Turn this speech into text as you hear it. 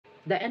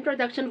the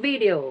introduction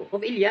video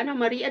of Yllana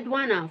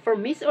Aduana for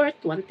Miss Earth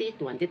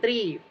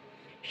 2023.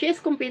 She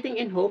is competing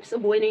in hopes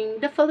of winning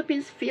the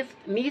Philippines' 5th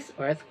Miss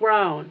Earth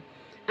crown.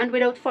 And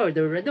without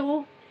further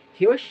ado,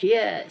 here she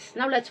is.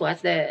 Now let's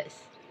watch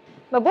this.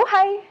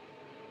 Mabuhay!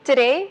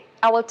 Today,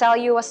 I will tell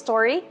you a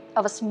story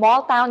of a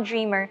small town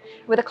dreamer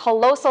with a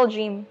colossal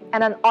dream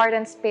and an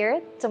ardent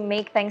spirit to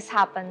make things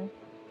happen.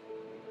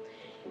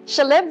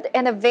 She lived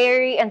in a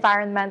very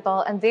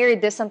environmental and very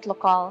decent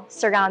locale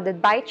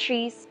surrounded by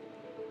trees,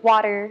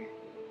 water,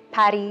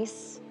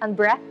 paddies, and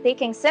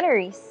breathtaking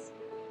sceneries.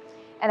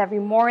 And every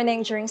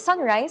morning during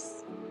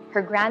sunrise,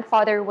 her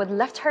grandfather would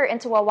lift her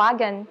into a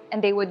wagon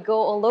and they would go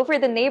all over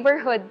the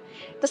neighborhood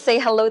to say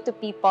hello to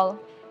people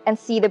and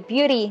see the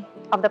beauty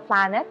of the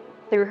planet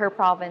through her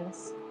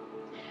province.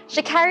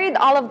 She carried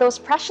all of those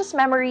precious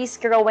memories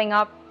growing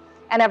up,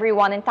 and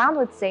everyone in town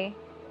would say,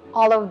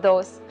 all of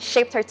those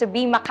shaped her to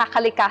be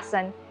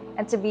makakalikasan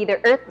and to be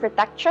the earth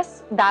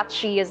protectress that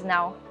she is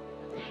now.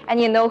 And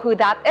you know who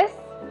that is?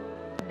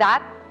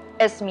 That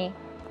is me.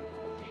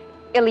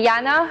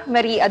 Yllana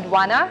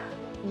Aduana,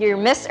 your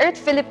Miss Earth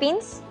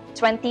Philippines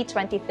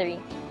 2023.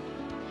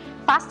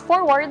 Fast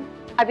forward,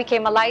 I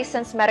became a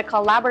licensed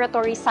medical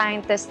laboratory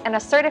scientist and a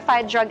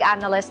certified drug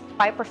analyst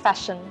by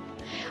profession.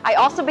 I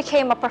also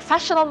became a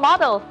professional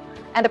model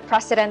and the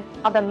president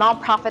of the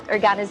nonprofit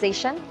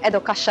organization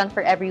Education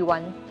for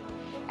Everyone.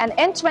 And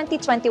in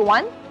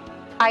 2021,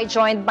 I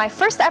joined my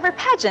first ever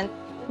pageant,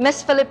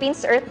 Miss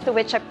Philippines Earth, to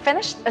which I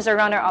finished as a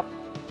runner-up.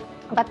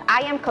 But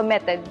I am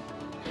committed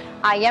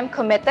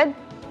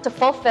to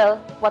fulfill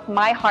what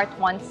my heart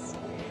wants.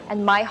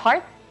 And my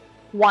heart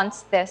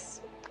wants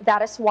this.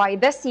 That is why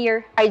this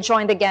year I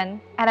joined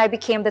again and I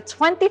became the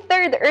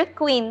 23rd Earth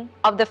Queen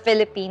of the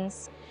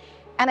Philippines.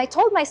 And I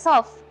told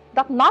myself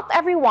that not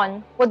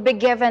everyone would be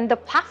given the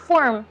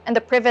platform and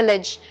the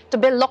privilege to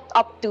be looked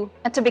up to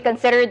and to be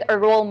considered a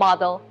role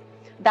model.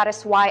 That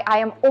is why I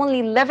am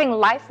only living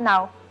life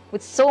now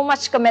with so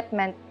much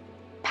commitment,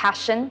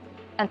 passion,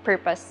 and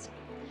purpose.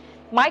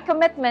 My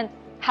commitment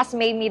has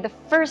made me the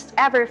first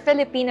ever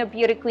Filipino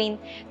beauty queen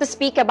to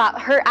speak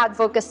about her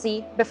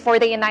advocacy before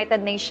the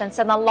United Nations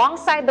and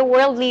alongside the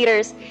world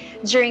leaders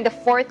during the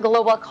 4th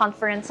Global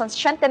Conference on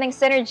Strengthening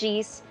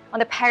Synergies on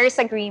the Paris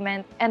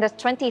Agreement and the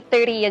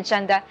 2030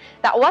 Agenda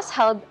that was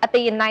held at the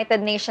United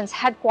Nations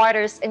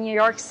headquarters in New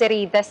York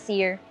City this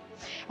year.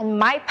 And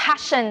my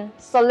passion,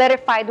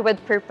 solidified with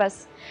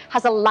purpose,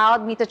 has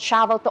allowed me to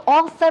travel to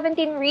all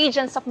 17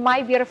 regions of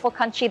my beautiful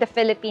country, the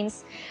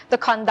Philippines, to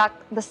conduct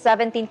the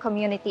 17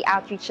 community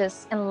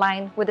outreaches in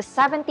line with the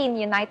 17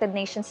 United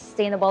Nations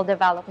Sustainable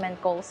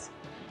Development Goals.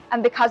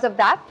 And because of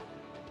that,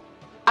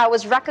 I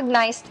was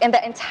recognized in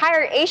the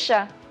entire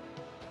Asia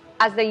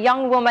as the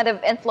Young Woman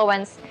of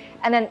Influence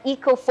and an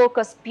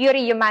eco-focused beauty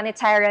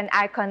humanitarian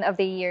icon of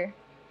the year,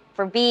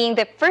 for being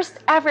the first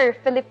ever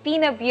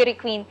Filipino beauty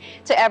queen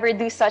to ever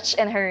do such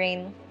in her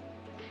reign.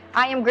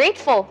 I am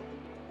grateful,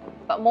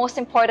 but most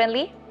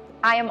importantly,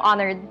 I am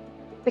honored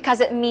because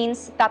it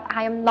means that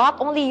I am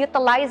not only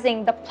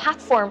utilizing the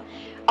platform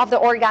of the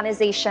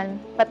organization,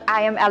 but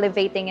I am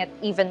elevating it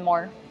even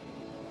more.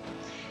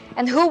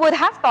 And who would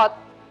have thought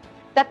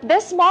that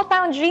this small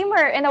town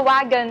dreamer in a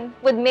wagon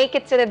would make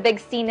it to the big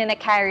scene in a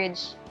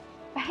carriage?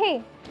 But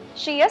hey,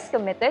 she is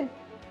committed,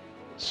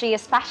 she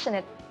is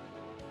passionate,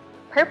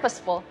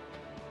 purposeful,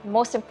 and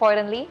most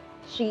importantly,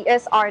 she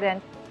is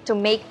ardent to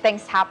make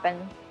things happen.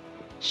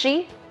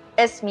 She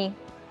is me,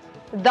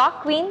 the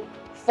queen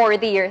for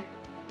the earth.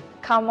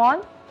 Come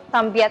on,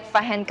 Tambiet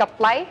Fahen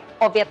Kaplay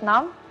o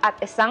Vietnam at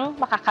isang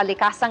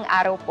makakalikasang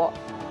araw po.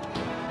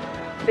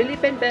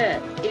 Philippine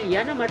Beth,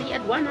 Yllana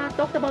Aduana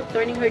talked about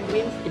turning her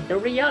dreams into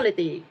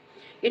reality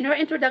in her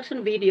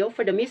introduction video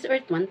for the Miss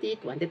Earth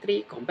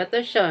 2023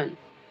 competition.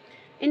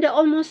 In the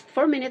almost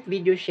 4-minute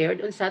video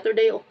shared on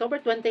Saturday, October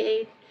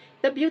 28,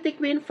 the beauty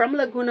queen from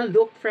Laguna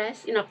looked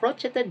fresh in a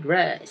crocheted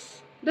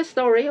dress. The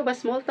story of a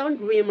small-town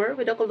dreamer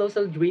with a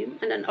colossal dream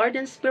and an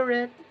ardent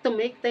spirit to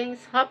make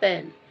things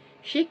happen.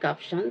 She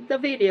captioned the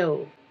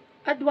video.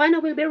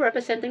 Aduana will be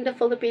representing the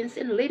Philippines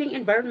in leading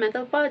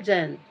environmental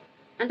pageant,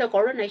 and the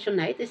coronation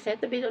night is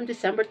set to be on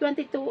December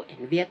 22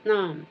 in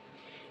Vietnam.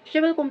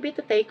 She will compete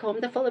to take home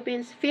the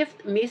Philippines'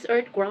 5th Miss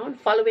Earth crown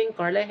following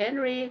Carla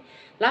Henry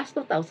last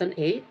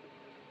 2008,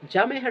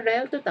 Jame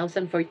Harrell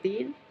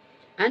 2014,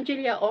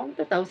 Angelia Ong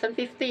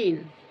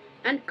 2015,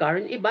 and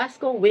Karen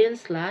Ibasco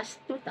wins last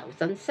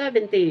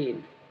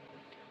 2017.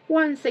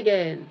 Once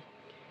again,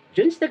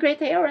 June's the Great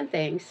here and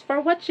thanks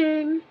for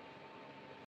watching!